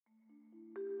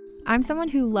I'm someone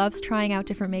who loves trying out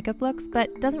different makeup looks,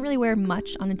 but doesn't really wear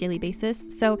much on a daily basis,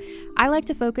 so I like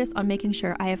to focus on making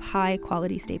sure I have high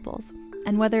quality staples.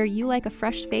 And whether you like a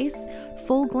fresh face,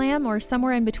 full glam, or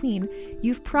somewhere in between,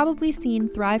 you've probably seen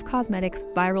Thrive Causemetics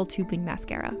Viral Tubing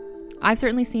Mascara. I've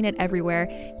certainly seen it everywhere.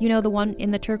 You know, the one in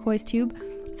the turquoise tube?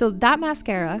 So that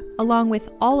mascara, along with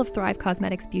all of Thrive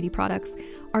Causemetics beauty products,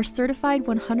 are certified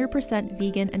 100%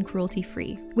 vegan and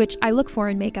cruelty-free, which I look for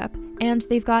in makeup, and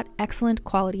they've got excellent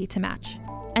quality to match.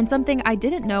 And something I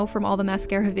didn't know from all the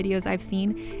mascara videos I've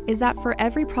seen is that for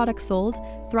every product sold,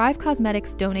 Thrive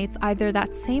Causemetics donates either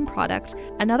that same product,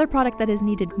 another product that is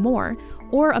needed more,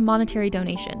 or a monetary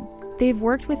donation. They've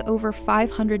worked with over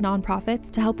 500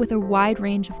 nonprofits to help with a wide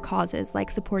range of causes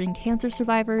like supporting cancer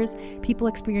survivors, people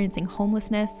experiencing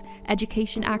homelessness,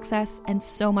 education access, and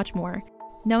so much more.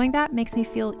 Knowing that makes me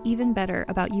feel even better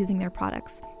about using their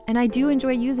products. And I do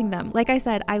enjoy using them. Like I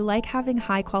said, I like having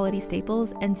high quality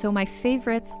staples, and so my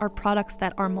favorites are products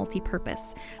that are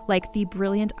multi-purpose, like the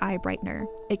Brilliant Eye Brightener.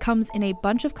 It comes in a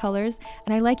bunch of colors,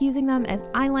 and I like using them as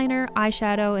eyeliner,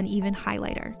 eyeshadow, and even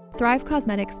highlighter. Thrive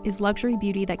Causemetics is luxury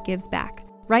beauty that gives back.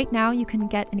 Right now, you can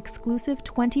get an exclusive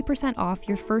 20% off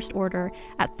your first order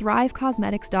at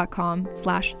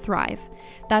thrivecausemetics.com/thrive.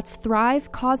 That's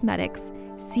Thrive Causemetics,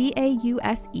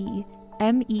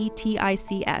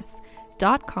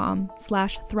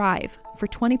 CAUSEMETICS.com/thrive for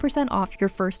 20% off your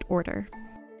first order.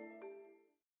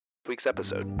 Week's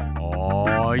episode.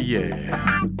 Oh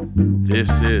yeah.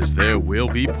 This is There Will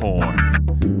Be Porn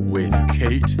with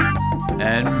Kate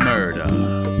and Murda.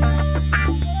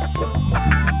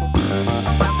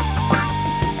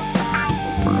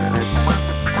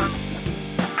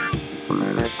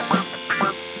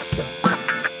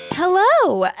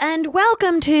 Hello, and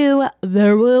welcome to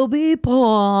There Will Be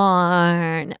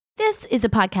Porn. This is a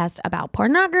podcast about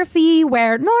pornography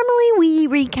where normally we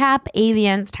recap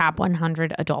AVN's top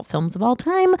 100 adult films of all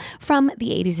time from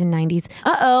the 80s and 90s.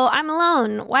 Uh-oh, I'm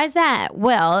alone. Why is that?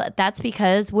 Well, that's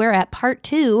because we're at part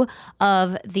 2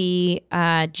 of the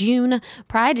June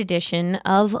Pride edition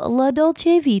of La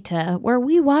Dolce Vita, where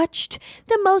we watched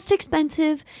the most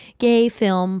expensive gay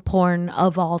film porn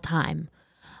of all time.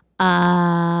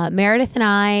 Meredith and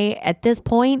I, at this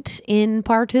point in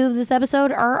part 2 of this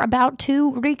episode, are about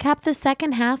to recap the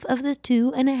second half of this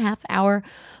 2.5 hour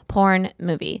porn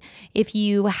movie. If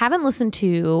you haven't listened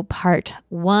to part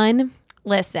 1,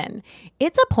 listen,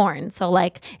 it's a porn. So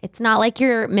it's not like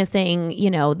you're missing,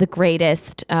 the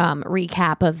greatest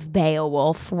recap of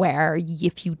Beowulf, where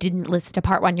if you didn't listen to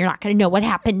part 1, you're not going to know what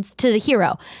happens to the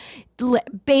hero.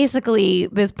 Basically,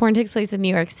 this porn takes place in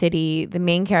New York City. The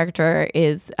main character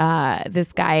is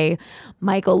this guy,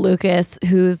 Michael Lucas,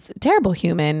 who's a terrible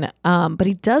human, but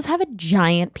he does have a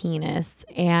giant penis,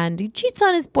 and he cheats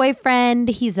on his boyfriend.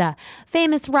 He's a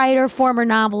famous writer, former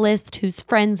novelist who's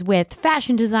friends with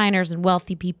fashion designers and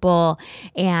wealthy people.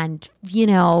 And,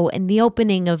 in the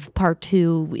opening of part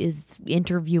 2 is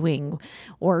interviewing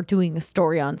or doing a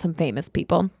story on some famous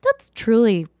people. That's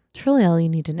truly all you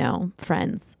need to know,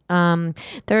 friends.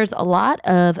 There's a lot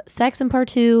of sex in part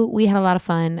 2. We had a lot of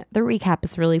fun. The recap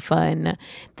is really fun.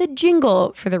 The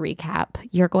jingle for the recap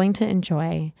you're going to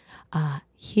enjoy.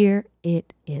 Here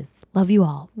it is. Love you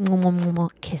all.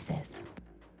 Kisses.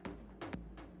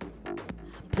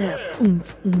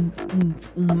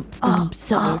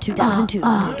 Summer 2002.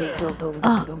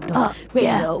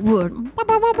 Radio Word.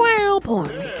 Porn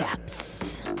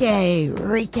recaps. Gay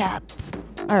recap.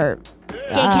 Or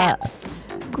Gay caps.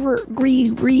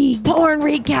 porn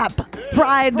recap.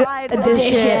 Pride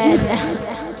edition.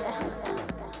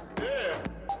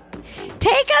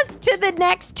 Take us to the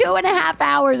next 2.5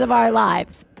 hours of our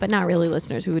lives. But not really,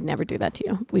 listeners. We would never do that to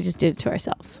you. We just did it to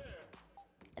ourselves.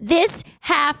 This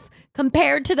half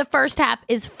compared to the first half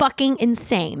is fucking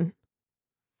insane.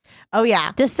 Oh,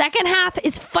 yeah. The second half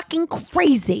is fucking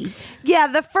crazy. Yeah,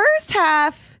 the first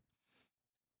half,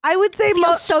 I would say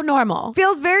Feels so normal.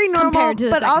 feels very normal, compared to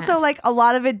the but second also half. a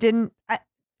lot of it didn't.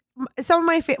 Some of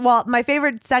my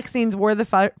favorite sex scenes were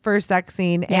the first sex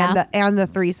scene Yeah. and the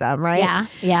threesome, right?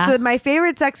 Yeah. So my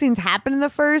favorite sex scenes happen in the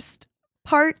first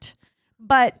part,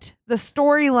 but the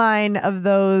storyline of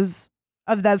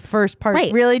that first part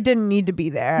Right. really didn't need to be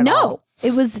there. At all.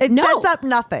 It was It sets up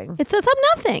nothing. It sets up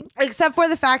nothing. Except for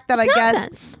the fact that It's I guess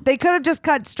nonsense. they could have just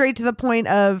cut straight to the point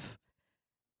of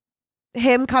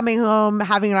him coming home,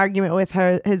 having an argument with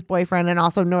his boyfriend, and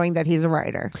also knowing that he's a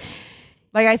writer.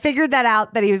 I figured that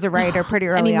out, that he was a writer pretty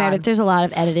early I mean, on. Meredith, there's a lot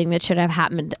of editing that should have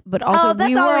happened, but also that's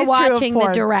we were always true of watching the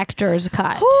porn. director's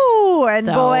cut. Ooh, and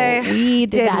So boy, we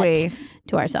did that we.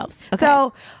 to ourselves. Okay.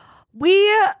 So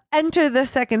we enter the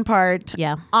second part.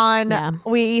 Yeah.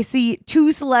 We see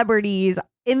two celebrities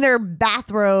in their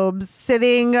bathrobes,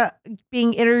 sitting,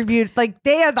 being interviewed. Like,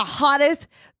 they are the hottest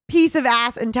piece of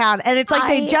ass in town. And it's like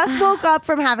they just woke up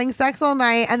from having sex all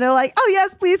night and they're like, oh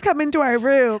yes, please come into our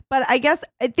room. But I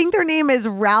think their name is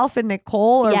Ralph and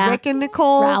Nicole, or Rick and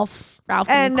Nicole. Ralph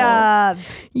and Nicole.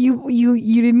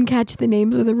 You didn't catch the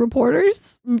names of the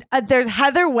reporters? There's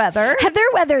Heather Weather. Heather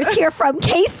Weather's here from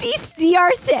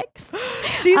KCCR6.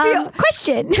 She's the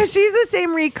question. Because she's the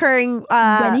same recurring. When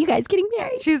are you guys getting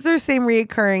married? She's their same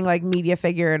recurring like media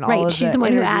figure and all of she's the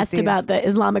one who interview asked scenes. about the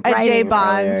Islamic writing. Jay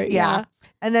Bond, earlier. yeah.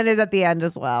 And then is at the end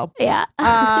as well. Yeah.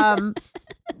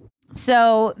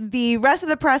 So the rest of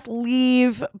the press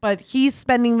leave, but he's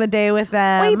spending the day with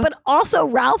them. Wait, but also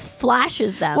Ralph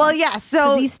flashes them. Well, yeah.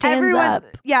 So he stands everyone, up.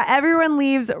 yeah, everyone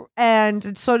leaves,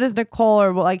 and so does Nicole,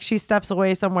 or like she steps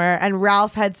away somewhere, and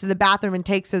Ralph heads to the bathroom and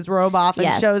takes his robe off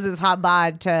and shows his hot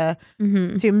bod to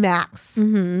Max,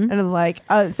 and is like,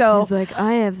 so he's like,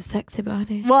 I have a sexy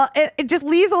body. Well, it just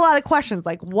leaves a lot of questions,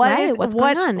 like what's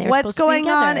going on? What's going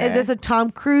on? Is this a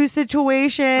Tom Cruise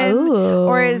situation,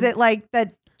 or is it like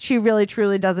that? She really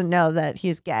truly doesn't know that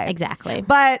he's gay. Exactly.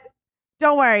 But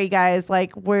don't worry, guys.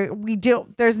 Like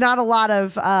there's not a lot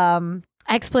of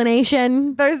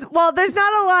explanation. There's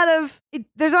not a lot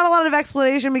of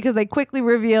explanation because they quickly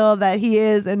reveal that he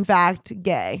is in fact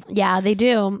gay. Yeah, they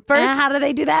do. First, and how do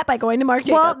they do that? By going to Marc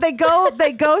Jacobs. Well,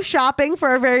 they go shopping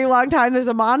for a very long time. There's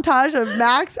a montage of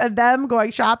Max and them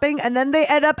going shopping, and then they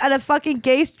end up at a fucking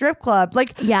gay strip club.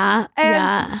 Like,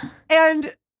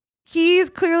 and he's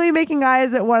clearly making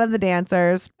eyes at one of the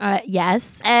dancers.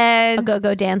 Yes. And a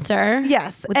go-go dancer.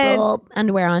 Yes. With the little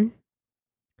underwear on.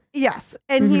 Yes.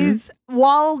 And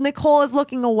while Nicole is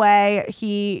looking away,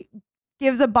 he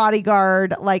gives a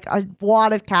bodyguard like a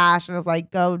wad of cash and is like,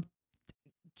 go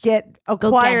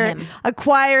acquire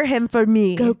him for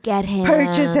me. Go get him.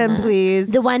 Purchase him,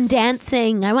 please. The one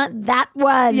dancing. I want that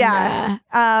one. Yeah.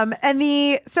 But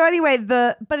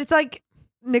it's like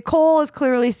Nicole is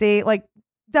clearly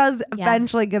does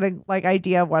eventually get a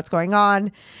idea of what's going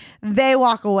on. They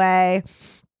walk away,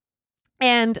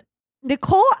 and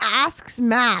Nicole asks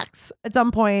Max at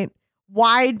some point,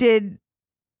 why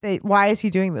is he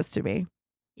doing this to me?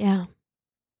 Yeah.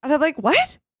 And I'm like,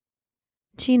 what?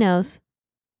 She knows.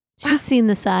 She's seen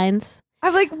the signs.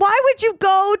 I'm like, why would you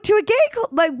go to a gay club?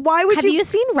 Like, why would Have you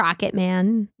seen Rocket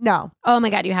Man? No. Oh my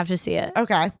God, you have to see it.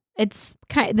 Okay. It's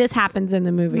this happens in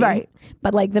the movie. Right.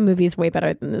 But like the movie's way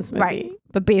better than this movie. Right.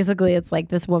 But basically it's like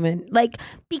this woman, like,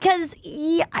 because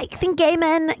I think gay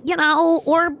men,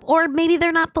 or maybe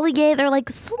they're not fully gay, they're like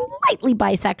slightly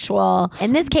bisexual.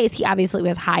 In this case, he obviously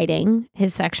was hiding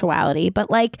his sexuality, but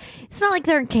like, it's not like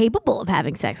they're incapable of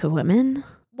having sex with women.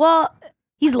 Well,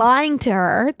 he's lying to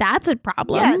her. That's a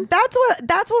problem. Yeah,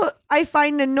 that's what I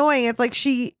find annoying. It's like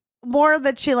she went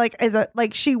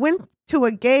to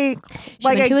a gay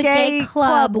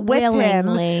club with him.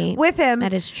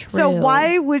 That is true. So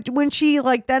why when she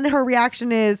then her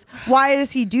reaction is, why does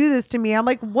he do this to me? I'm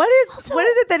like, what is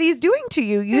it that he's doing to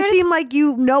you? You seem like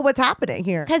you know what's happening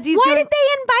here. Why did they invite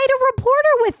a reporter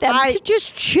with them to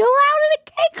just chill out at a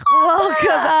gay club? Well,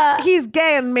 because he's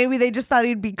gay and maybe they just thought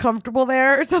he'd be comfortable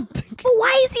there or something. But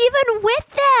why is he even with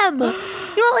them?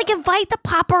 Invite the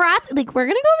paparazzi. Like, we're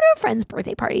gonna go to a friend's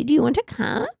birthday party. Do you want to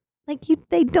come? Like, people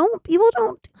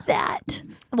don't do that.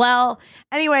 Well,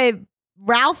 anyway,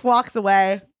 Ralph walks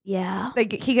away. Yeah.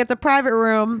 He gets a private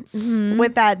room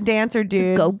with that dancer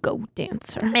dude. Go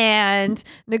dancer. And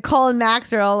Nicole and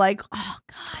Max are all like, oh,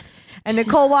 God. And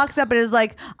Nicole walks up and is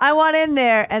like, I want in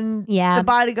there. And the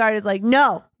bodyguard is like,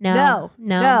 no. You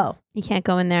can't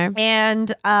go in there. And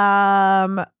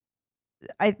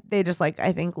they just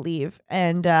I think leave.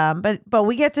 And but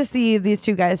we get to see these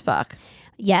two guys fuck.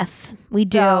 Yes, we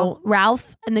do. So,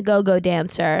 Ralph and the go-go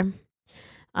dancer.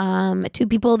 Two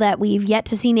people that we've yet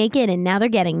to see naked, and now they're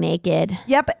getting naked.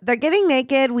 Yep, they're getting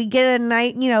naked. We get a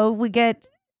night,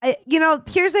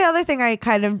 here's the other thing I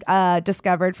kind of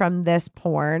discovered from this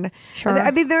porn. Sure.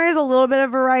 I mean, there is a little bit of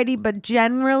variety, but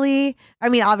generally, I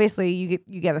mean, obviously you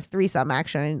get a threesome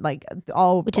action, and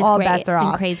all bets are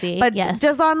off. Crazy. But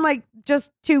just on just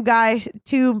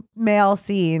two male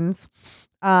scenes,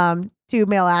 two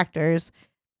male actors.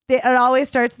 It always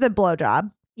starts with a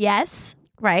blowjob. Yes.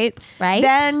 Right.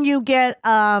 Then you get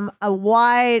a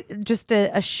wide, just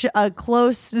a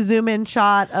close zoom in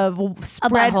shot of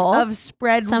spread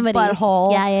somebody's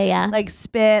butthole. Yeah. Like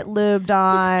spit lubed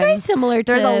on. This is very similar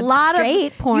to a lot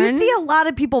straight of porn. You see a lot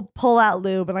of people pull out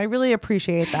lube, and I really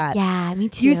appreciate that. Yeah, me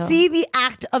too. You see the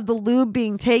act of the lube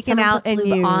being taken out and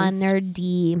used on their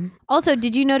D. Also,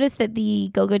 did you notice that the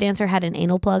go-go dancer had an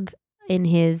anal plug in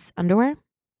his underwear?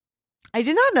 I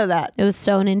did not know that. It was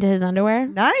sewn into his underwear.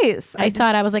 Nice. I saw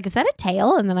it. I was like, is that a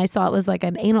tail? And then I saw it was like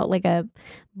an anal, like a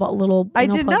little I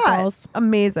anal did plug not. balls.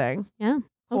 Amazing. Yeah.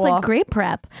 I was Cool. like, great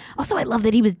prep. Also, I love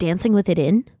that he was dancing with it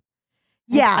in.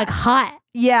 Yeah. Like hot.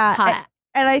 Yeah. Hot.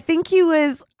 And I think he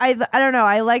was, I don't know.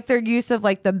 I like their use of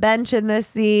like the bench in this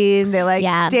scene. They like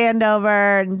stand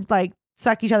over and like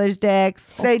suck each other's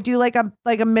dicks. They do like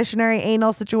a missionary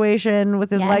anal situation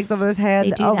with his legs over his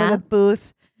head over the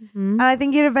booth. Mm-hmm. And I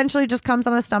think it eventually just comes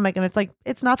on his stomach and it's like,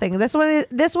 it's nothing. This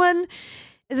one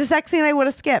is a sex scene I would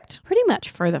have skipped. Pretty much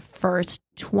for the first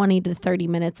 20 to 30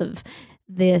 minutes of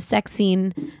the sex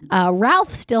scene,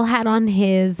 Ralph still had on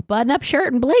his button-up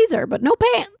shirt and blazer, but no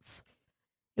pants.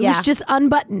 It was just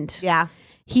unbuttoned. Yeah.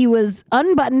 He was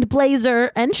unbuttoned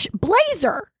blazer and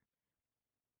blazer.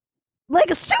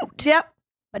 Like a suit. Yep.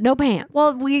 But no pants.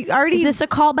 Well, we already... Is this a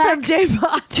callback from J.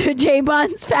 Bond to J.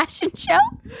 Bond's fashion show?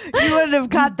 You wouldn't have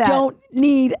caught that.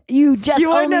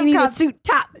 You only need a suit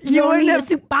top. You don't need a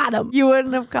suit bottom. You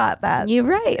wouldn't have caught that. You're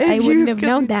right. I wouldn't have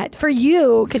known that. For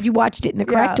you, because you watched it in the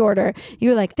correct order,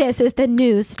 you were like, this is the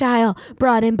new style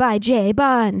brought in by J.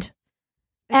 Bond.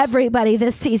 Everybody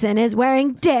this season is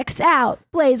wearing dicks out,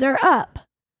 blazer up.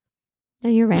 No,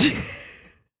 you're right.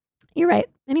 You're right.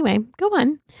 Anyway, go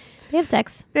on. They have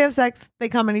sex. They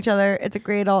come at each other. It's a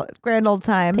grand old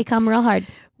time. They come real hard.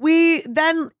 We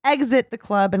then exit the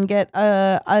club and get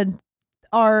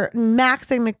our Max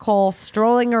and Nicole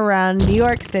strolling around New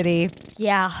York City.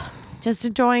 Yeah. Just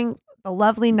enjoying a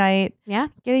lovely night. Yeah.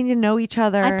 Getting to know each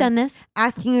other. I've done this.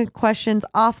 Asking questions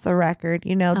off the record,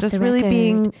 just really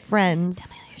being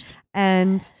friends.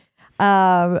 And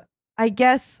I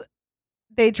guess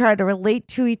they try to relate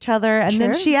to each other, and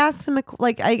then she asks him,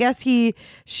 like, I guess he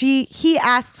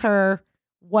asks her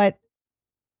what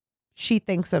she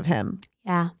thinks of him.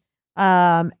 Yeah.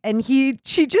 And she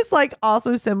just like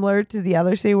also similar to the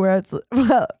other scene where it's,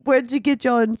 well, where'd you get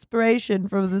your inspiration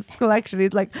from this collection?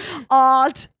 He's like,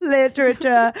 art,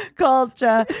 literature,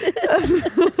 culture,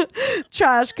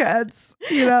 trash cans,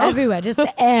 everywhere. Just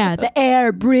the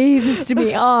air breathes to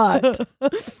me art.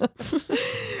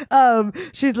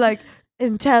 She's like,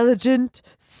 intelligent,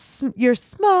 you're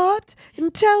smart,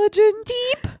 intelligent,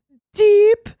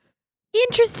 deep,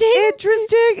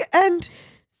 interesting, and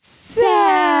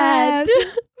sad.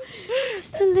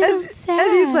 Just a little sad.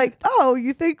 And he's like, oh,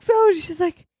 you think so? And she's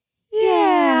like,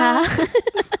 yeah.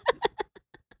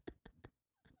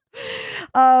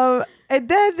 And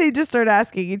then they just start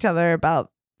asking each other about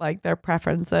like their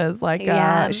preferences. Like,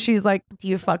 she's like, do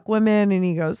you fuck women? And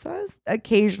he goes,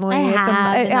 occasionally.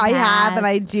 I have and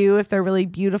I do if they're really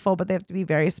beautiful, but they have to be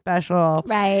very special.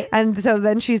 Right. And so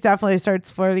then she definitely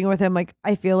starts flirting with him. Like,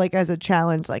 I feel like as a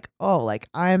challenge, like, oh, like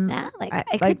I'm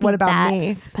what about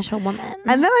me? Special woman.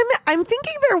 And then I'm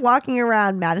thinking they're walking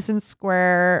around Madison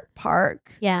Square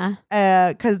Park. Yeah.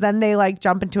 Because then they like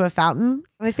jump into a fountain.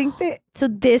 And I think so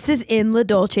this is in La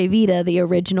Dolce Vita, the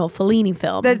original Fellini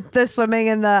film. The swimming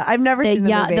in I've never seen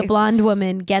the movie. The blonde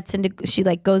woman she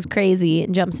like goes crazy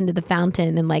and jumps into the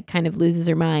fountain and like kind of loses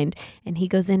her mind. And he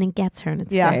goes in and gets her and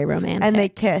it's very romantic. And they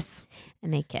kiss.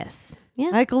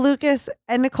 Yeah. Michael Lucas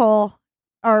and Nicole,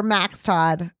 or Max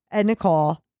Todd and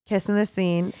Nicole kiss in the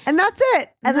scene. And that's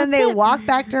it. And then they walk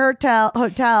back to her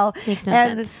hotel. Makes no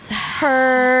sense.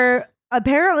 Her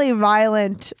apparently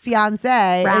violent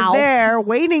fiance Ralph is there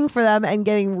waiting for them and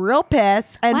getting real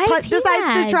pissed and decides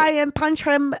to try and punch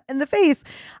him in the face.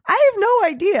 I have no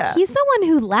idea. He's the one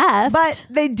who left. But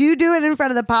they do it in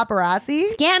front of the paparazzi.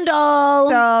 Scandal.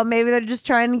 So maybe they're just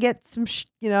trying to get some,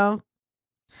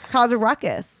 cause a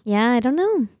ruckus. Yeah, I don't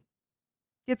know.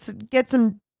 Get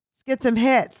some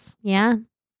hits. Yeah.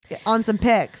 On some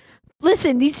pics.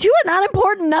 Listen, these two are not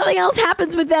important. Nothing else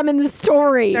happens with them in the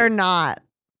story. They're not.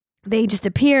 They just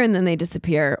appear and then they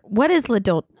disappear. What is La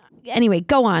Dolce? Anyway,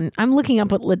 go on. I'm looking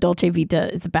up what La Dolce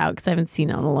Vita is about because I haven't seen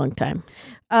it in a long time.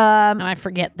 And I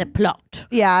forget the plot.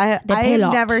 Yeah, I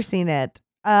have never seen it.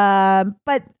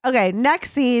 But okay,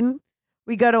 next scene,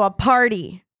 we go to a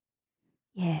party.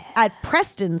 Yeah. At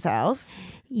Preston's house.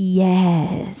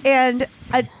 Yes. And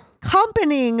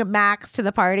accompanying Max to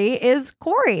the party is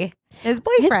Corey, his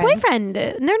boyfriend.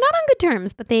 They're not on good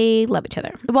terms, but they love each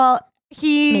other. Well,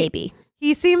 maybe.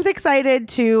 He seems excited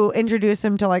to introduce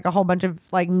him to like a whole bunch of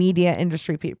like media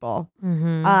industry people.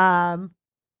 Mm-hmm.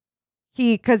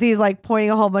 Because he's like pointing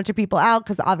a whole bunch of people out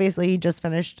because obviously he just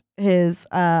finished his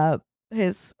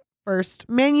first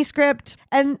manuscript.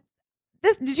 And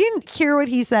did you hear what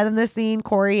he said in this scene?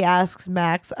 Corey asks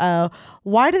Max,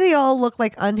 why do they all look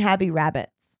like unhappy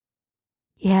rabbits?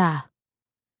 Yeah.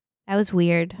 That was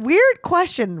weird. Weird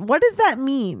question. What does that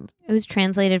mean? It was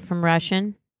translated from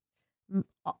Russian.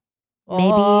 Maybe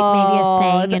a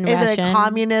saying in is Russian. Is it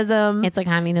communism? It's a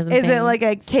communism Is thing. it like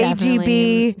a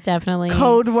KGB definitely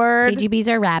code word? KGBs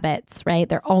are rabbits, right?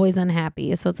 They're always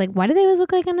unhappy. So it's like, why do they always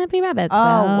look like unhappy rabbits? Oh,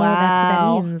 well, wow. That's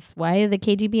what that means. Why are the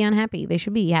KGB unhappy? They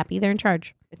should be happy. They're in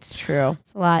charge. It's true.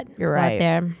 It's a lot. You're It's a lot right.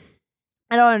 there.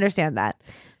 I don't understand that.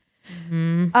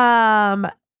 Mhm.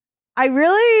 I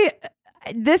really,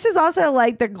 this is also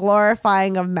like the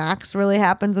glorifying of Max really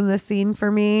happens in this scene for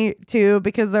me too,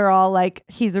 because they're all like,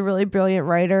 he's a really brilliant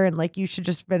writer and like, you should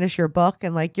just finish your book.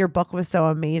 And like, your book was so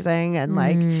amazing. And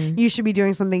like, you should be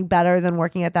doing something better than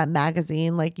working at that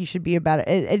magazine. Like you should be a better,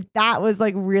 that was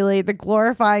like really the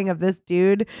glorifying of this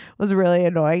dude was really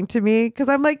annoying to me. Cause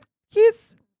I'm like,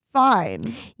 he's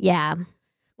fine. Yeah.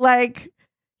 Like,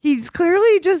 he's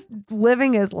clearly just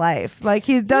living his life. Like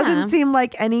he doesn't seem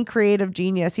like any creative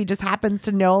genius. He just happens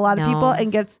to know a lot of people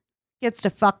and gets to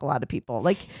fuck a lot of people.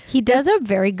 Like he does a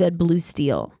very good Blue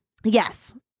Steel.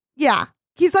 Yes. Yeah.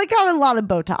 He's like got a lot of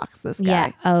Botox, this guy.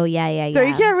 Yeah. Oh, yeah. So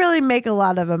he can't really make a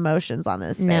lot of emotions on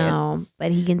his face. No,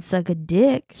 but he can suck a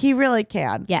dick. He really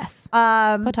can. Yes.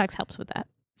 Botox helps with that.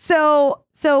 So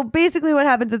basically what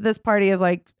happens at this party is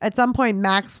like at some point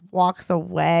Max walks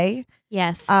away.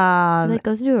 Yes. Like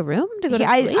goes into a room to go to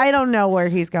sleep. I don't know where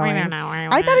he's going. I don't know.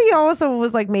 I thought he also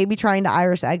was like maybe trying to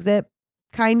Irish exit,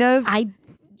 kind of.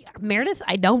 Meredith,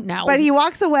 I don't know. But he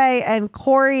walks away, and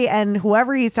Corey and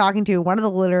whoever he's talking to, one of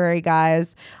the literary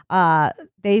guys,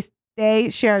 they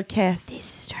share a kiss. They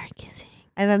start kissing,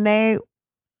 and then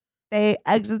they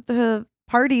exit the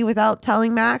party without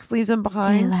telling Max. Leaves him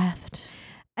behind. They left,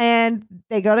 and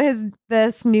they go to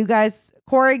this new guy's.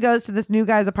 Corey goes to this new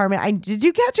guy's apartment. Did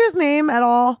you catch his name at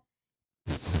all?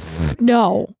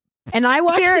 No. And I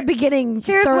watched the beginning.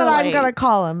 Here's what I'm gonna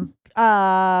call him,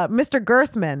 Mr.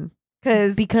 Girthman,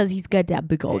 because he's got that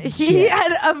big old. He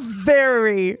had a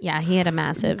very he had a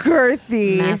massive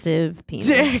girthy penis.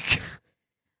 Dick.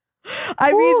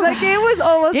 I mean, like it was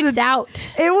almost Dick's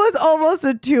out. It was almost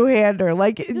a two-hander.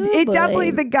 Like it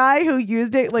definitely the guy who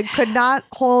used it like could not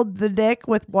hold the dick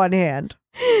with one hand.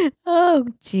 Oh,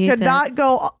 Jesus. Could not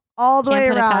go all the way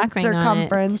Can't put a around cock ring on it.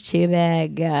 circumference. It's too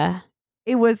big.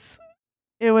 It was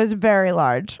very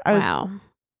large. I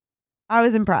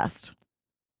was impressed.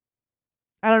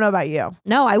 I don't know about you.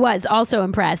 No, I was also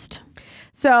impressed.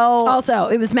 So also,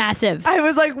 it was massive. I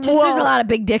was like, whoa. There's a lot of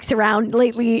big dicks around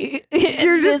lately.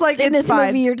 You're just like in this fine.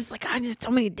 movie. You're just like, oh, there's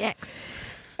so many dicks.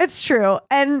 It's true,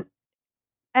 and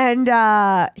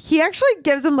he actually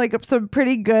gives him like some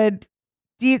pretty good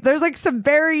deep. There's like some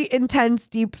very intense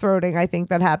deep throating, I think,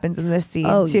 that happens in this scene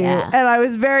too. Yeah. And I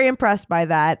was very impressed by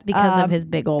that because of his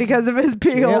big old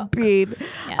peen.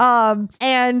 Yeah.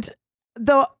 And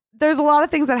there's a lot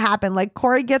of things that happen. Like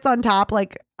Corey gets on top,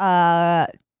 like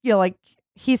like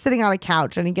he's sitting on a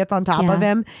couch and he gets on top of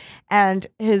him, and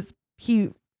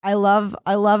I love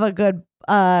a good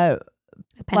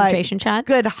penetration shot,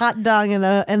 good hot dog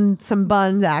and some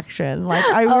buns action. Like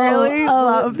I really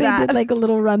love they that. They did like a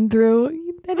little run through.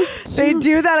 That is cute. They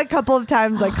do that a couple of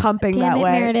times, like humping Damn that it,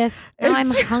 way. Meredith. Now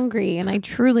I'm hungry and I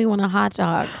truly want a hot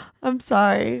dog. I'm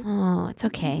sorry. Oh, it's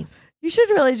okay. You should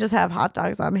really just have hot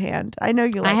dogs on hand. I know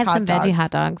you like I have hot some dogs. veggie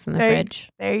hot dogs in the fridge.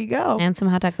 There you go. And some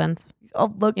hot dog buns.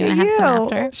 Oh, look You at wanna you. have some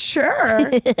after?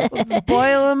 Sure. Let's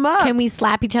boil them up. Can we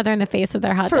slap each other in the face with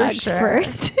our hot For dogs sure.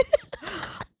 first?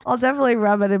 I'll definitely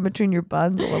rub it in between your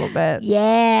buns a little bit.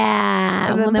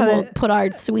 Yeah. And then then put we'll put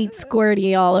our sweet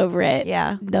squirty all over it.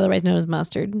 Yeah. Otherwise known as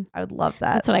mustard. I would love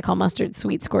that. That's what I call mustard,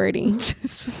 sweet squirty.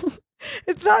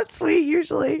 It's not sweet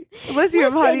usually, unless you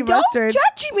have honey don't mustard.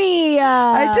 judge me.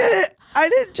 I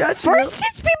didn't judge you. First,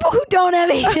 it's people who don't have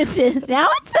anuses. Now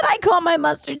it's that I call my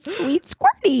mustard sweet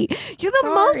squirty. You're the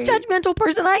most judgmental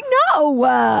person I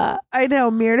know. I know,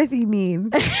 Meredith E.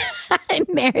 Mean. I'm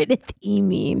Meredith E.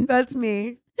 Mean. That's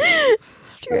me.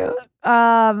 It's true.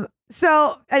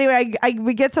 So anyway,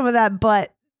 we get some of that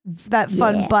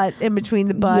fun butt in between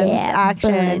the buns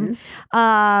action.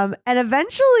 And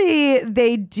eventually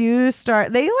they do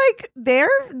start. They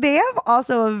have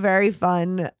also a very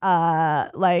fun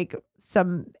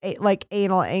some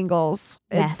anal angles.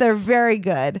 Yes. They're very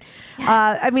good.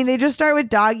 Yes. I mean, they just start with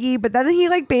doggy, but then he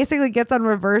basically gets on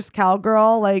reverse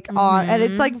cowgirl on, and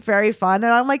it's very fun.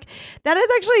 And I'm like, that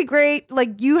is actually great.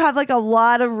 Like you have a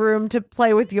lot of room to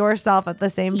play with yourself at the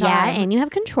same time. Yeah, and you have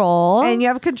control.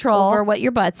 over what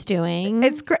your butt's doing.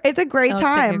 It's a great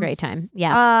time. Like a great time.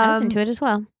 Yeah, I listened to it as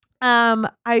well.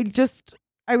 I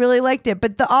really liked it,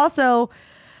 but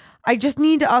I just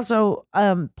need to also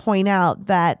point out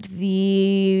that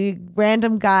the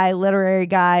random guy, literary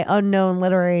guy, unknown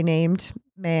literary named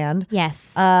man,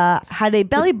 Yes. had a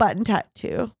belly button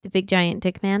tattoo. The big giant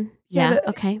dick man. He had Yeah. a-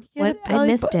 Okay. he had What? a I belly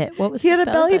missed it. What was He had his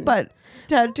a belly button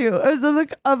tattoo. It was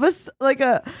like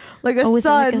a Oh, is it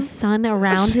sun. like a sun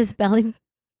around his belly?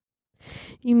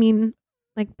 You mean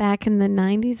like back in the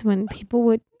 90s when people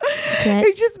would get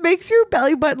It just makes your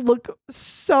belly button look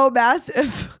so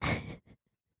massive.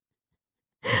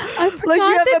 I forgot Like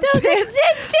you have that a those pit.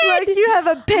 existed. Like you have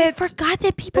a I pit. forgot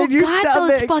that people in your got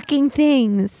those stomach. fucking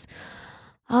things.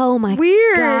 Oh my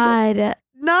Weird. god.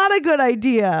 Not a good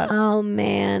idea. Oh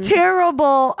man.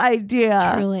 Terrible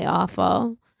idea. Truly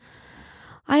awful.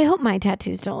 I hope my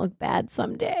tattoos don't look bad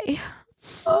someday.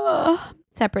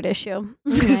 Separate issue.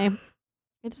 Anyway,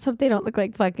 I just hope they don't look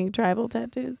like fucking tribal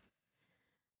tattoos.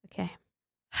 Okay.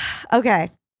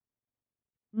 Okay.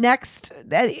 Next,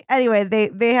 anyway,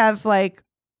 they have like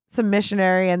some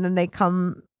missionary, and then they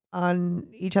come on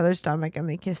each other's stomach and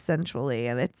they kiss sensually,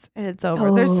 and it's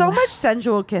over. There's so Oh. much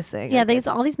sensual kissing. Yeah, Like,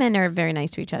 all these men are very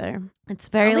nice to each other. it's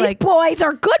very All like these boys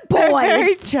are good they're boys.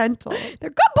 very gentle. They're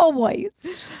good boys.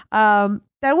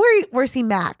 Then we're seeing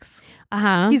Max.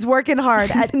 Uh-huh. He's working hard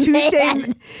at Touche.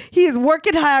 Man. He is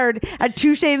working hard at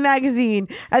Touche magazine,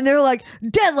 and they're like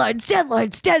deadlines.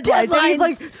 And he's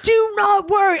like, "Do not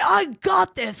worry, I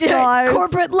got this, guys."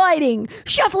 Corporate lighting,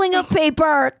 shuffling of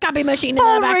paper, copy machine in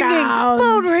Phone the ringing, background.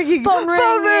 phone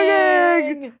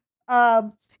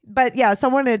ringing. But yeah,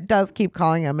 someone does keep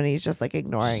calling him, and he's just like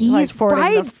ignoring. He's like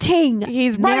forwarding the writing.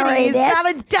 He's writing. He's narrative.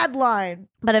 got a deadline.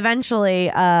 But eventually,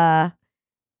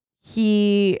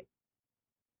 he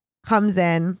comes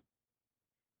in.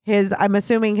 I'm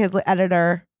assuming his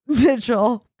editor,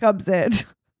 Mitchell, comes in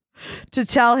to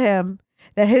tell him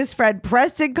that his friend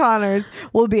Preston Connors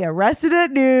will be arrested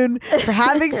at noon for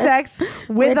having sex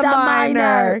with a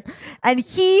minor. And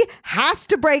he has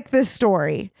to break this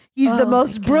story. He's the Oh my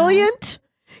most God. brilliant.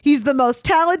 He's the most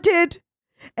talented.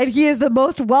 And he is the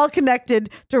most well-connected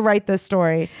to write this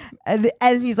story. And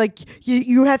he's like,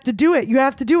 you have to do it. You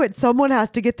have to do it. Someone has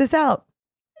to get this out.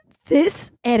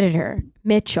 This editor,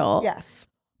 Mitchell, Yes.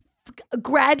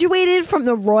 graduated from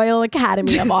the Royal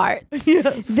Academy of Arts.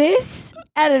 Yes. This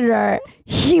editor,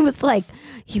 he was like,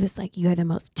 you're the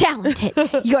most talented.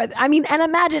 And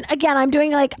imagine again, I'm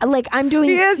doing I'm doing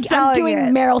He is selling it.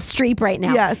 Meryl Streep right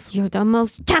now. Yes. You're the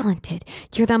most talented.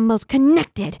 You're the most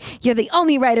connected. You're the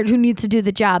only writer who needs to do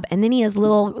the job. And then he has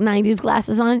little 90s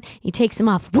glasses on. He takes them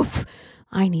off. Woof.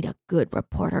 I need a good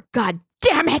reporter. God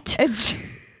damn it.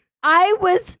 I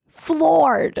was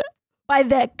floored by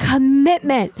the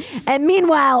commitment. And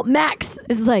meanwhile, Max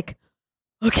is like,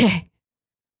 okay.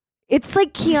 It's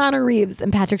like Keanu Reeves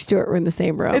and Patrick Stewart were in the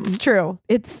same room. It's true.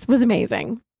 It was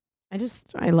amazing.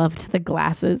 I loved the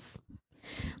glasses.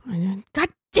 God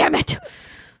damn it.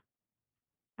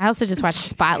 I also just watched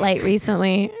Spotlight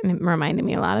recently, and it reminded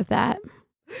me a lot of that.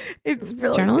 It's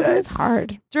really Journalism good. is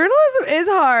hard. Journalism is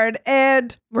hard,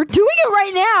 and We're doing it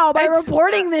right now by It's-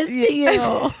 reporting this to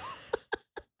you.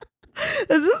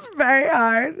 this is very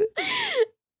hard.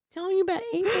 Telling you about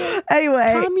April.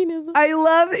 Anyway, Communism.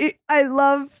 I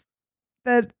love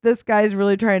that this guy's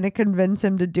really trying to convince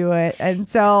him to do it, and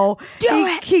so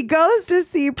he goes to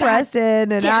see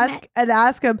Preston and damn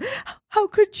ask him, "How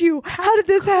could you? How did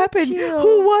this happen? you?"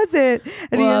 Who was it?"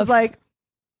 And Woof.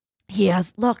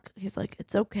 he's like,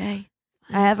 "It's okay.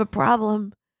 I have a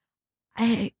problem.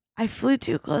 I flew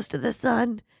too close to the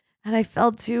sun, and I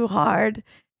fell too hard,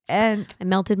 and I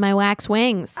melted my wax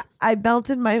wings. I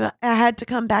had to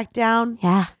come back down.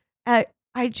 Yeah. I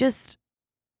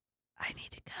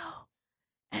need to go."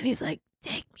 And he's like,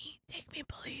 take me,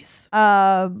 please.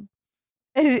 And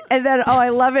then, I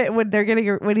love it when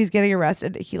he's getting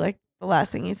arrested. The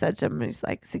last thing he said to him, he's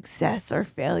like, success or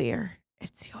failure,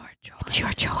 it's your choice. It's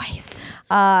your choice.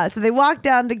 So they walk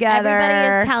down together.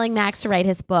 Everybody is telling Max to write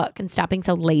his book and stop being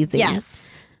so lazy. Yes.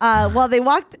 Well, they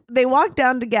walk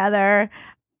down together.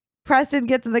 Preston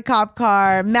gets in the cop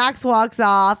car. Max walks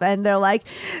off, and they're like,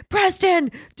 Preston,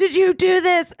 did you do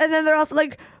this? And then they're also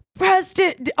like,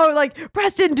 Preston,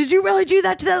 did you really do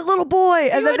that to that little boy?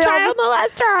 And then child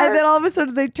molester. and then all of a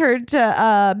sudden they turn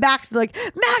to Max. They're like,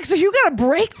 Max, are you gonna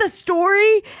break the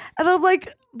story? And I'm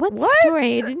like, What what?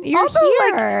 story? You're also,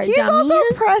 here, he's dummies.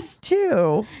 also pressed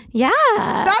too. Yeah.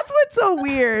 That's what's so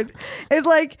weird. It's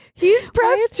like he's Why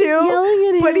pressed is he too,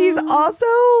 yelling at but he's him?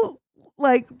 also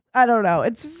like, I don't know.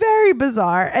 It's very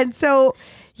bizarre. And so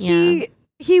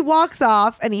he walks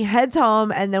off and he heads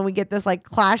home, and then we get this like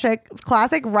classic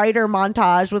writer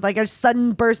montage with like a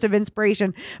sudden burst of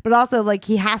inspiration, but also like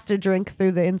he has to drink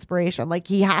through the inspiration. Like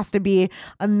he has to be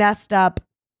a messed up,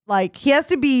 like he has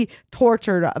to be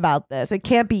tortured about this. It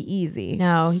can't be easy.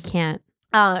 No, he can't.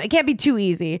 It can't be too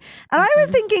easy. And I was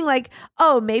thinking like,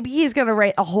 oh, maybe he's going to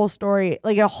write a whole story,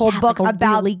 like a whole book like a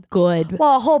about really good.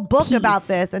 Well, a whole book piece. about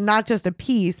this and not just a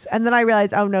piece. And then I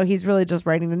realized, oh no, he's really just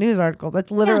writing the news article.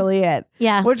 That's literally it.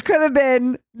 Yeah. Which could have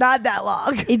been not that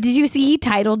long. Did you see he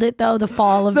titled it though? The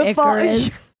Fall of The Fall-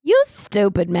 Icarus. You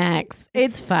stupid Max.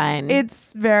 It's fine.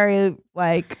 It's very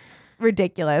like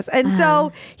ridiculous. And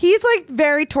so he's like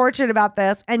very tortured about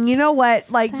this. And you know what?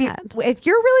 So Like sad. if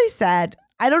you're really sad,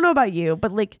 I don't know about you,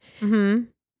 but like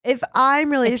if I'm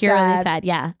really if you're really sad,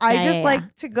 yeah. I Yeah, just yeah,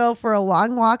 like to go for a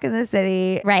long walk in the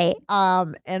city. Right.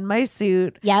 In my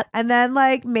suit. Yep. And then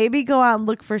like maybe go out and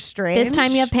look for strange. This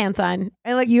time you have pants on.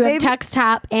 and like You maybe, have tux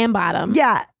top and bottom.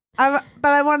 Yeah. But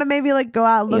I want to maybe like go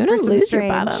out and You look for want to some lose strange.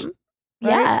 your bottom.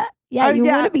 right? Yeah. Yeah. Oh, You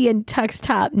yeah. want to be in tux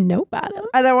top, no bottom.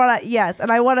 And I want to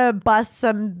and I want to bust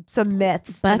some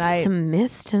myths Bust tonight. some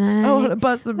myths tonight. I want to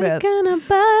bust some We're myths. gonna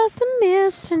bust some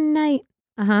myths tonight.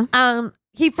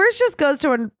 He first just goes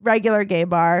to a regular gay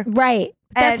bar. Right.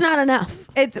 That's And- not enough.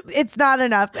 It's not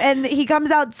enough, and he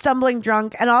comes out stumbling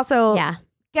drunk. And also, Yeah.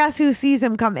 guess who sees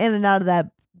him come in and out of that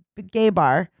gay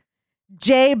bar?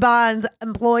 Jay Bond's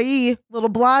employee, little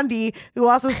blondie, who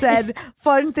also said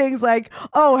fun things like,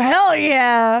 "Oh hell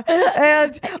yeah,"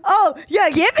 and "Oh yeah,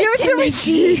 Give it to me,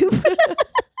 Deep.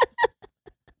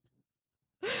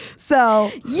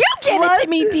 So You give it to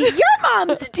me, Deep. Your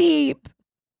mom's Deep.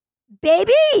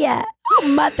 Baby. Oh,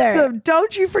 mother. So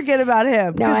don't you forget about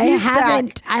him. No, 'cause I he's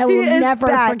haven't. back. I will He is never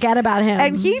back. forget about him.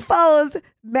 And he follows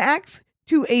Max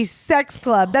to a sex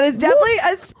club. That is definitely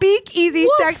a speakeasy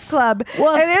Woof. sex club.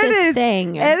 Woof and it this is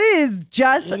thing. It is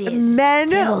just It is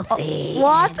men, filthy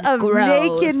lots and of gross,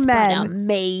 naked but men.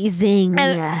 amazing.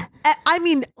 And I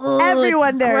mean, Ugh, everyone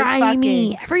it's there is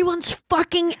grimy. fucking. Everyone's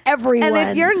fucking everyone. And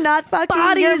if you're not fucking,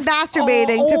 Bodies you're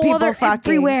masturbating to all people over fucking.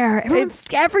 everywhere. It's-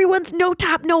 Everyone's no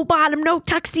top, no bottom, no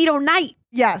tuxedo night.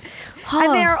 Yes. Huh.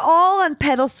 And they are all on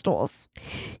pedestals.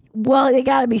 Well, they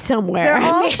gotta be somewhere. They're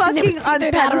all I mean, fucking it's either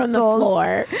on that or on the pedestals.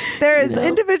 floor. There is You know?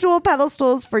 individual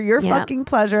pedestals for your Yeah. fucking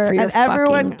pleasure, For your and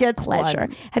everyone fucking gets pleasure.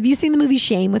 one. Have you seen the movie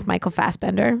Shame with Michael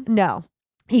Fassbender? No,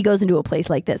 He goes into a place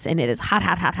like this and it is hot,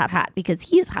 hot, hot, hot, hot because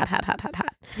he is hot, hot, hot, hot,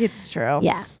 hot. it's true.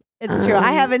 Yeah. It's true.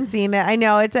 I haven't seen it. I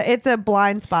know it's a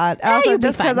blind spot. Also, you'll be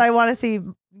just because fine. I want to see,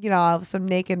 some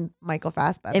naked Michael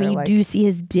Fassbender. I mean, you like, do see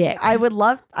his dick. I would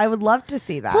love to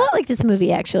see that. It's a lot like this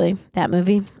movie, actually. That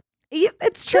movie. Yeah,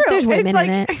 it's true. Except there's women it's like,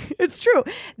 in it. It's true.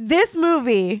 This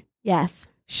movie, Yes.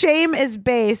 Shame, is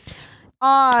based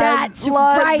on That's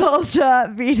La right. Dolce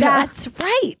Vita. That's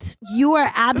right. You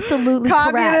are absolutely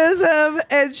correct. Communism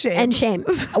and shame. And shame.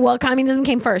 Well, communism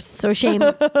came first, so shame.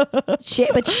 But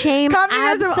shame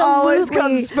Communism absolutely always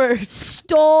comes first.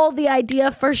 stole the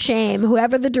idea for Shame.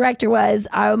 Whoever the director was,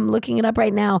 I'm looking it up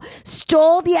right now,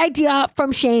 stole the idea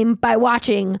from Shame by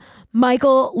watching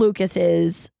Michael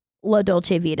Lucas's La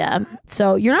Dolce Vita.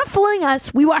 So you're not fooling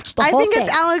us. We watched the I whole think thing.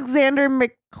 it's Alexander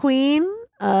McQueen.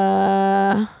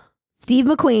 Steve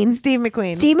McQueen. Steve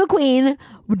McQueen. Steve McQueen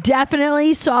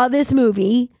definitely saw this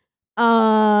movie.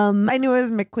 I knew it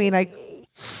was McQueen.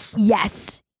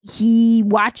 Yes, he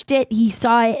watched it, he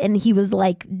saw it, and he was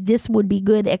like, "This would be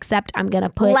good, except I'm gonna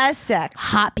put Less sex.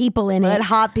 hot people in But it.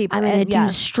 hot people. I'm gonna and do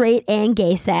yes. straight and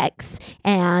gay sex,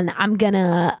 and I'm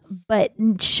gonna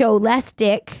show less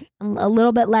dick, a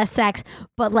little bit less sex,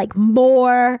 but like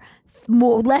more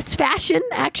less fashion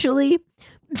actually,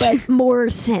 but more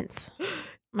sense.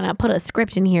 I'm gonna put a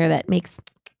script in here that makes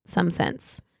some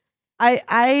sense. I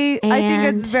think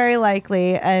And- it's very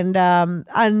likely, and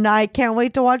I can't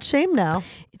wait to watch Shame now.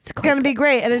 It's It's gonna be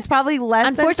great, and it's probably less.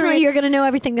 Unfortunately, than 3, you're gonna know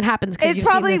everything that happens because it's you've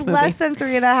probably seen this movie. less than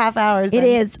 3.5 hours. It then,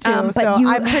 is, too, but so you,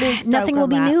 I'm pretty stoked nothing will on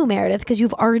be that. new, Meredith, because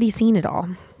you've already seen it all.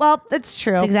 Well, it's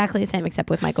true. It's exactly the same, except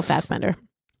with Michael Fassbender.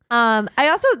 I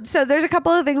also, so there's a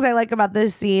couple of things I like about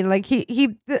this scene. Like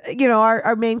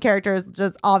our main character is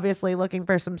just obviously looking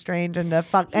for some strange and to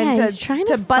fuck and he's trying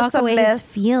to bust fuck some away myths. his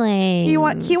feelings.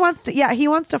 He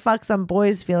wants to fuck some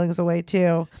boys' feelings away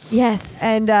too. Yes.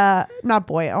 And not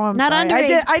boy. Oh, I'm Not sorry.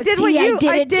 underage. I but did see, what you. I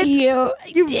did it to you.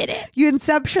 you- I did it. You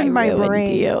inception I my ruined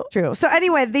brain. you. True. So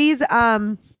anyway, these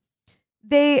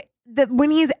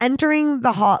when he's entering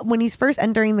the hall, when he's first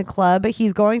entering the club,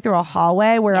 he's going through a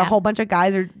hallway where a Yeah. whole bunch of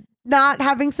guys are not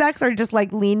having sex or just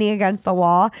like leaning against the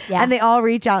wall, Yeah. and they all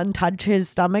reach out and touch his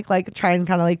stomach, like try and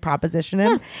kind of like proposition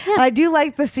him. Yeah. And I do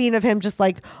like the scene of him just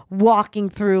like walking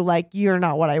through, like, you're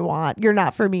not what I want, you're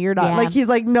not for me, you're not, Yeah. like, he's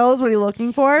like knows what he's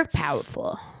looking for.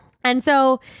 Powerful. And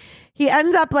so he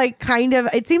ends up like kind of,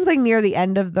 it seems like near the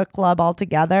end of the club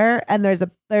altogether. And there's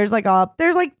like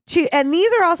two, and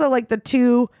these are also like the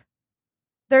two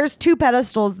there's 2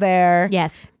 pedestals there.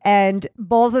 Yes. And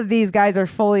both of these guys are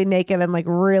fully naked and like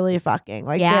really fucking.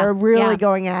 Like they're really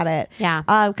going at it. Yeah.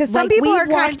 Because some like people we've are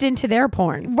walked into their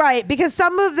porn. right. Because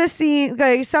some of the scenes,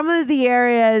 like some of the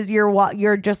areas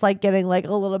you're just like getting like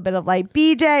a little bit of like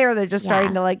BJ, or they're just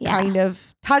starting to like kind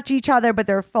of touch each other, but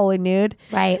they're fully nude.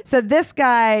 Right. So this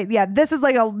guy, this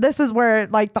is where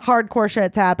like the hardcore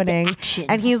shit's happening. The action.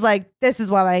 And he's like, this is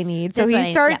what I need. So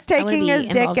he starts taking his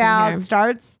dick out,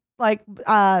 starts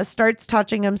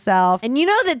touching himself. And you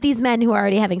know that these men who are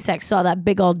already having sex saw that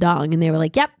big old dong and they were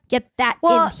like, yep, get that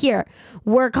in here.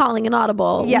 We're calling an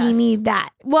audible. Yes. We need that.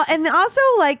 Well, and also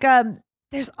like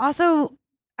there's also,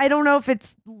 I don't know if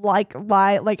it's like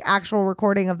actual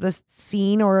recording of this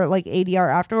scene or like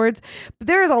ADR afterwards, but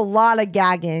there is a lot of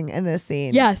gagging in this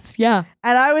scene. Yes, yeah.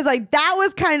 And I was like, that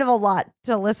was kind of a lot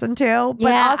to listen to.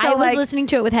 But also I was listening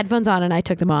to it with headphones on and I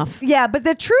took them off. Yeah, but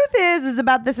the truth is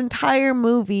about this entire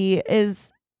movie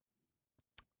is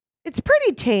it's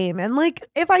pretty tame. And like,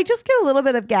 if I just get a little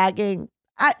bit of gagging,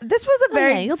 this was a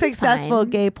very successful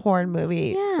gay porn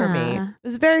movie for me. It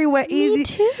was very easy. Me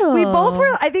too. We both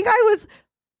were,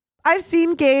 I've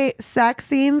seen gay sex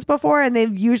scenes before, and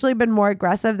they've usually been more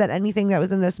aggressive than anything that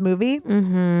was in this movie.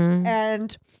 Mm-hmm.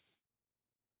 And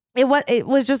it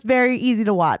was just very easy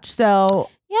to watch. So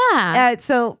yeah,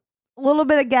 so a little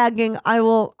bit of gagging, I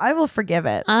will forgive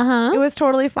it. It was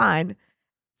totally fine.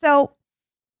 So,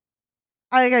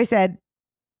 like I said,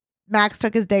 Max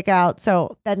took his dick out.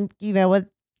 So then you know what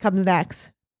comes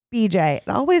next? BJ. It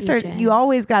always you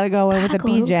always got to go in with a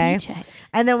BJ.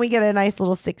 And then we get a nice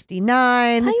little 69.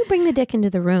 That's how you bring the dick into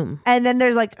the room. And then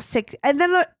there's like 6. And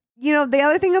then, the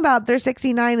other thing about their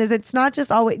 69 is it's not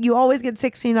just always, you always get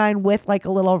 69 with like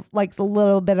a little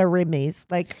bit of rimmies.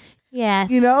 Like, yes.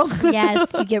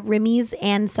 Yes. You get rimmies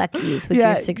and suckies with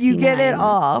your 69. You get it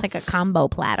all. It's like a combo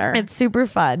platter. It's super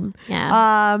fun.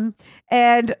 Yeah.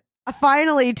 And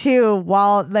finally, too,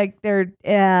 while like they're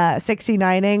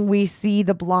 69ing, we see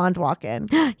the blonde walk in.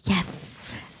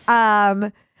 Yes.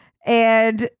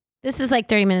 And this is like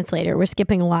 30 minutes later. We're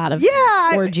skipping a lot of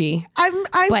orgy. I'm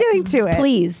getting to it.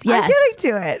 Please, yes. I'm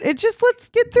getting to it. It's just, let's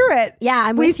get through it.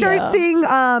 Yeah, we start seeing,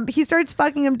 he starts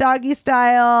fucking him doggy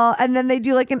style, and then they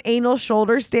do like an anal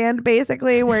shoulder stand,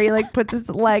 basically, where he like puts his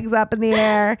legs up in the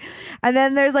air. And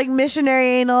then there's like missionary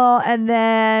anal, and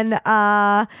then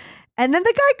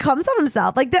the guy comes on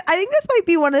himself. Like, I think this might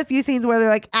be one of the few scenes where there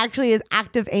like actually is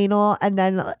active anal and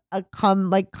then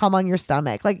come on your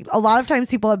stomach. Like a lot of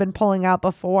times people have been pulling out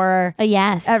before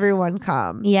everyone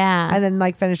come. Yeah. And then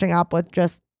like finishing up with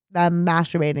just them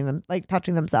masturbating them, like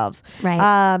touching themselves.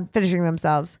 Right. Finishing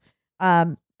themselves.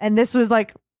 And this was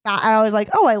like, I was like,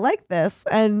 oh, I like this.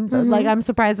 And like, I'm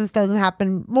surprised this doesn't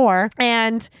happen more.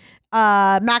 And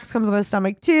Max comes on his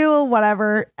stomach too,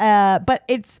 whatever. But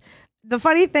the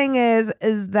funny thing is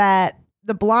that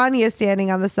the blondie is standing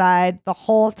on the side the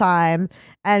whole time,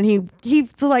 and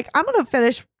he's like, I'm gonna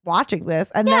finish watching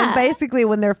this, and then basically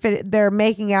when they're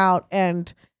making out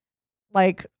and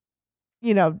like,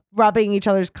 rubbing each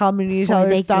other's cum in each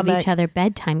other's stomach, give each other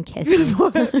bedtime kisses.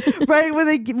 right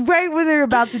when they're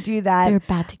about to do that, they're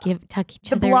about to tuck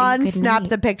each other. The blonde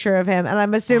snaps a picture of him, and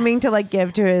I'm assuming to like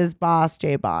give to his boss,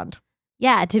 Jay Bond.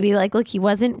 Yeah, to be like, look, he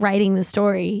wasn't writing the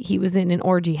story. He was in an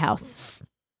orgy house.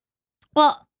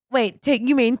 Well, wait,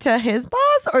 you mean to his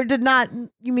boss, or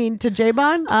you mean to J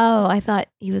Bond? Oh, I thought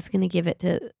he was going to give it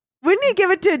to... Wouldn't he give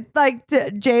it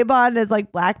to J Bond as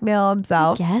like blackmail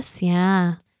himself? Yes,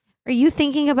 yeah. Are you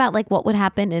thinking about like what would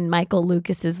happen in Michael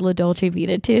Lucas's La Dolce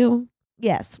Vita too?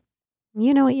 Yes.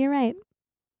 You know what? You're right.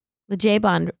 The J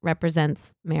Bond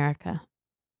represents America.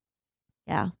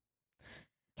 Yeah.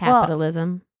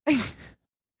 Capitalism.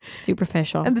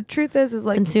 Superficial. And the truth is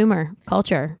like consumer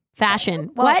culture, fashion.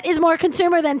 What is more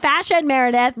consumer than fashion,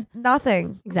 Meredith?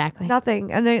 Nothing. Exactly.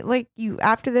 Nothing. And then like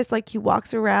after this, like he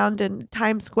walks around in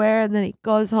Times Square, and then he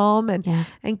goes home,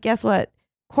 and guess what?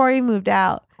 Corey moved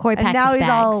out. Corey packed his bags. And now he's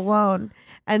all alone.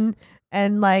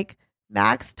 And like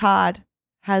Max Todd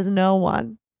has no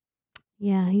one.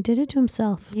 Yeah, he did it to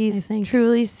himself. He's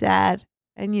truly sad.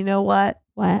 And you know what?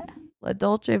 What? La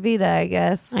Dolce Vita, I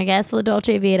guess. La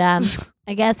Dolce Vita.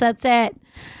 I guess that's it.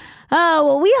 Oh,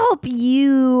 well, we hope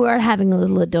you are having a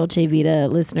little La Dolce Vita,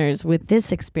 listeners, with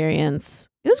this experience.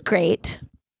 It was great.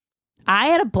 I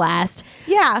had a blast.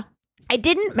 Yeah. I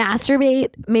didn't masturbate,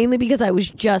 mainly because I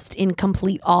was just in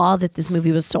complete awe that this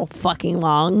movie was so fucking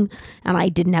long, and I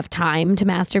didn't have time to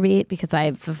masturbate because I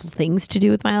have things to do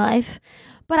with my life.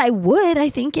 But I would, I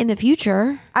think, in the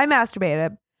future. I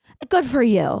masturbated. Good for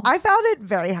you. I found it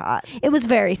very hot. It was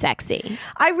very sexy.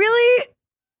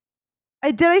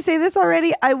 Did I say this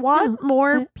already? I want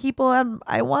more people.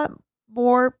 I want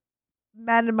more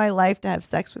men in my life to have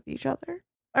sex with each other.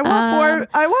 I want more.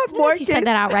 I want more. You said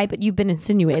that outright, but you've been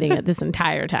insinuating it this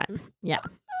entire time. Yeah.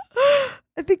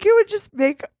 I think it would just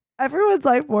make everyone's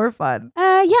life more fun.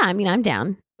 Yeah. I mean, I'm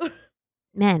down.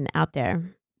 Men out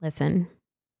there, listen.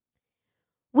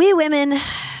 We women,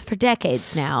 for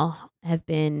decades now, have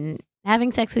been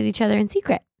having sex with each other in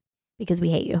secret because we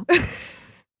hate you.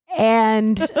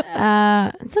 And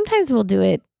sometimes we'll do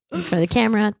it in front of the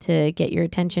camera to get your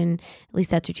attention. At least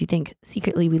that's what you think.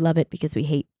 Secretly, we love it because we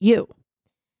hate you.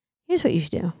 Here's what you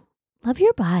should do. Love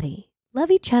your body.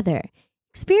 Love each other.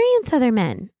 Experience other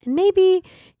men. And maybe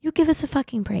you'll give us a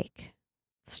fucking break.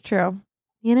 It's true.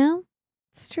 You know?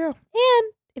 It's true.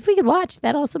 And if we could watch,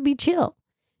 that'd also be chill.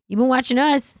 You've been watching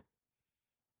us.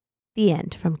 The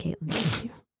end from Caitlin. Thank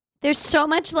you. There's so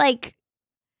much like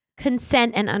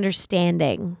consent and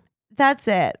understanding. That's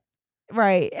it.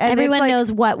 Right. And everyone like,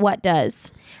 knows what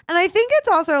does. And I think it's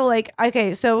also like,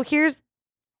 okay, so here's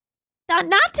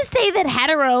not to say that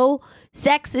hetero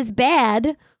sex is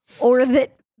bad or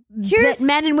that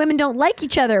men and women don't like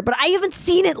each other, but I haven't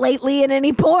seen it lately in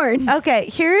any porn. Okay,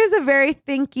 here is a very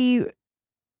thinky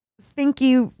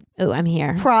I'm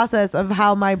here. process of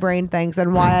how my brain thinks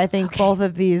and why I think both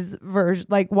of these versions,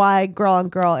 like why girl on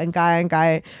girl and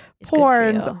guy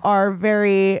porns are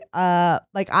very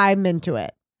like I'm into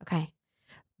it. Okay.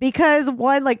 Because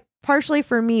one, like partially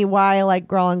for me, why I like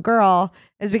girl on girl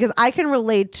is because I can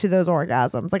relate to those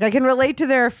orgasms. Like I can relate to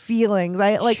their feelings.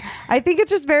 I think it's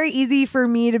just very easy for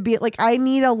me to be like, I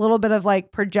need a little bit of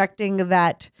like projecting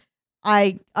that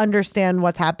I understand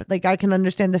what's happened. Like I can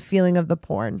understand the feeling of the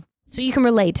porn. So you can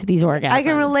relate to these orgasms. I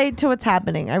can relate to what's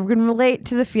happening. I can relate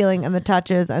to the feeling and the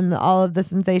touches and all of the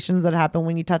sensations that happen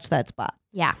when you touch that spot.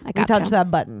 Yeah, I you gotcha. touch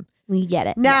that button. We get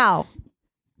it. Now,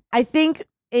 I think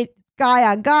guy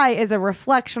on guy is a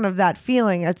reflection of that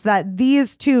feeling. It's that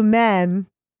these two men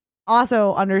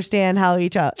also understand how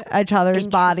each other's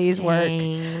bodies work.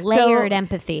 Layered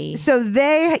empathy. So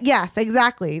yes,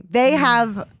 exactly. They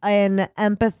have an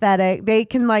empathetic, they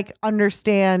can like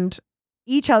understand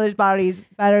each other's bodies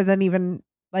better than even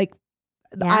like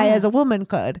I as a woman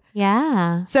could.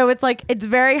 Yeah. So it's like, it's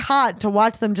very hot to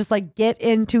watch them just like get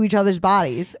into each other's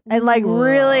bodies and like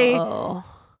really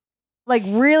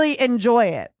enjoy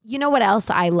it. You know what else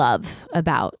I love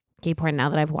about gay porn now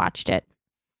that I've watched it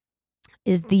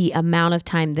is the amount of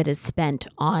time that is spent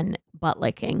on butt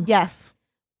licking. Yes.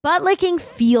 Butt licking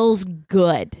feels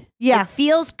good. Yeah. It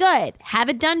feels good. Have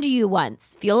it done to you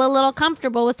once. Feel a little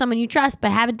comfortable with someone you trust,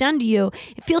 but have it done to you.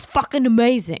 It feels fucking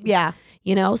amazing. Yeah.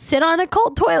 You know, sit on a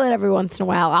cold toilet every once in a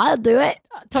while. I'll do it.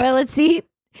 Toilet seat.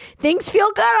 Things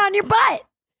feel good on your butt.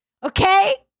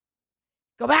 Okay?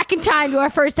 Go back in time to our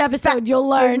first episode. You'll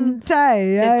learn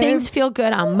that things feel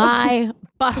good on my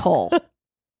butthole.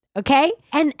 Okay?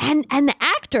 And the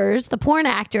actors, the porn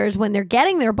actors, when they're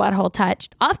getting their butthole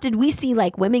touched, often we see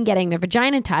like women getting their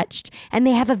vagina touched and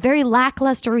they have a very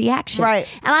lackluster reaction. Right.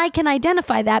 And I can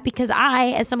identify that because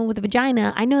I, as someone with a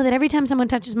vagina, I know that every time someone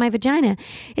touches my vagina,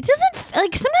 it doesn't,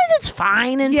 like sometimes it's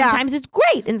fine and sometimes it's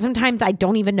great and sometimes I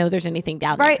don't even know there's anything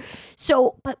down there.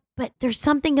 So, but there's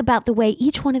something about the way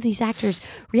each one of these actors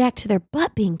react to their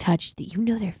butt being touched that you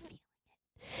know they're feeling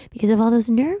it because of all those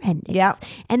nerve endings. Yeah.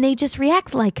 And they just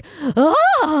react like,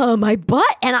 oh, my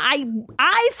butt. And I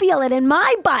feel it in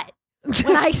my butt.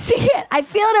 When I see it, I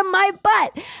feel it in my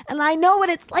butt. And I know what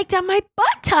it's like to have my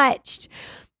butt touched.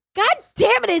 God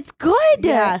damn it, it's good.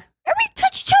 Yeah. Everybody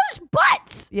touch each other's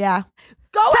butts. Yeah.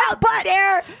 Go touch out butts.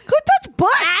 there. Go touch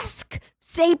butts. Ask.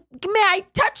 Say, may I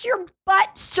touch your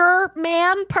butt, sir,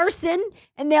 ma'am, person?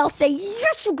 And they'll say,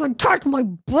 yes, you can touch my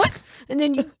butt. And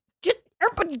then you just,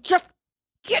 everybody just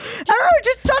get. Everyone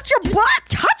just touch your butt.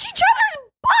 Touch each other's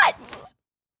butts.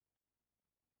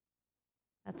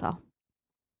 That's all.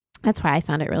 That's why I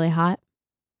found it really hot.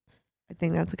 I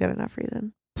think that's a good enough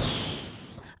reason.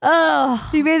 Oh.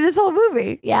 He made this whole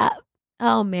movie. Yeah.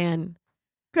 Oh, man.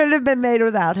 Couldn't have been made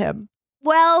without him.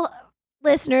 Well,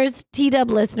 listeners, T-Dub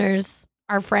listeners,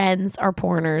 our friends, our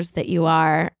porners that you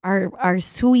are, our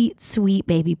sweet, sweet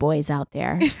baby boys out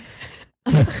there.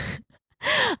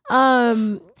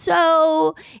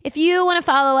 So if you want to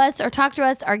follow us or talk to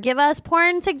us or give us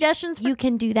porn suggestions, you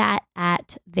can do that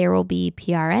at There Will Be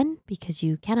PRN because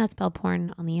you cannot spell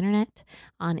porn on the internet,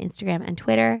 on Instagram and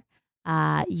Twitter.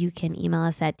 You can email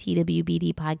us at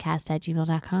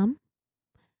twbdpodcast@gmail.com.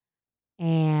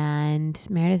 And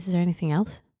Meredith, is there anything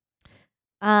else?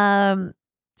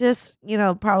 Just,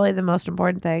 probably the most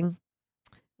important thing.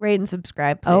 Rate and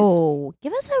subscribe, please. Oh,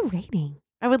 give us a rating.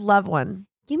 I would love one.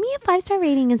 Give me a 5-star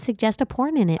rating and suggest a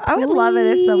porn in it. I would love it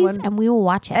if someone and we will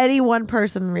watch it. Any one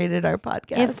person rated our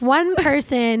podcast. If one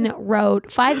person wrote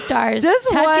 5 stars, Just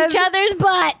touch one. each other's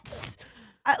butts.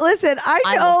 Listen, I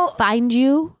I know. will find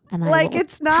you and I Like, will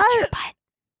it's not. touch your butt.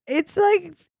 It's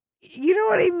like, you know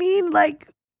what I mean? Like,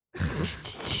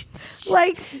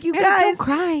 you Meredith, guys. don't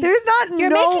cry. There's not You're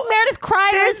no. making Meredith cry.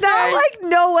 There's not listeners.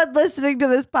 like no one listening to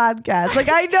this podcast. Like,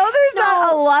 I know there's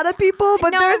not a lot of people,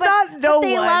 but there's not no but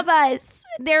they one. love us.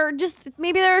 They're just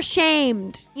maybe they're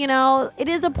ashamed. You know, it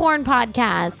is a porn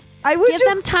podcast. I would Give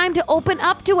them time to open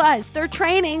up to us. They're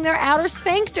training their outer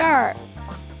sphincter.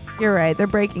 You're right. They're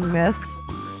breaking myths.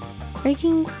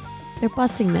 They're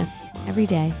busting myths every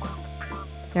day.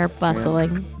 They're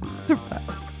bustling.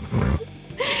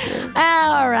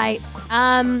 All right.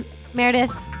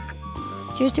 Meredith,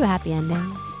 cheers to a happy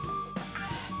ending.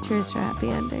 Cheers to a happy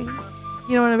ending.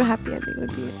 You know what a happy ending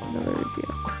would be? Another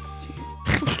review.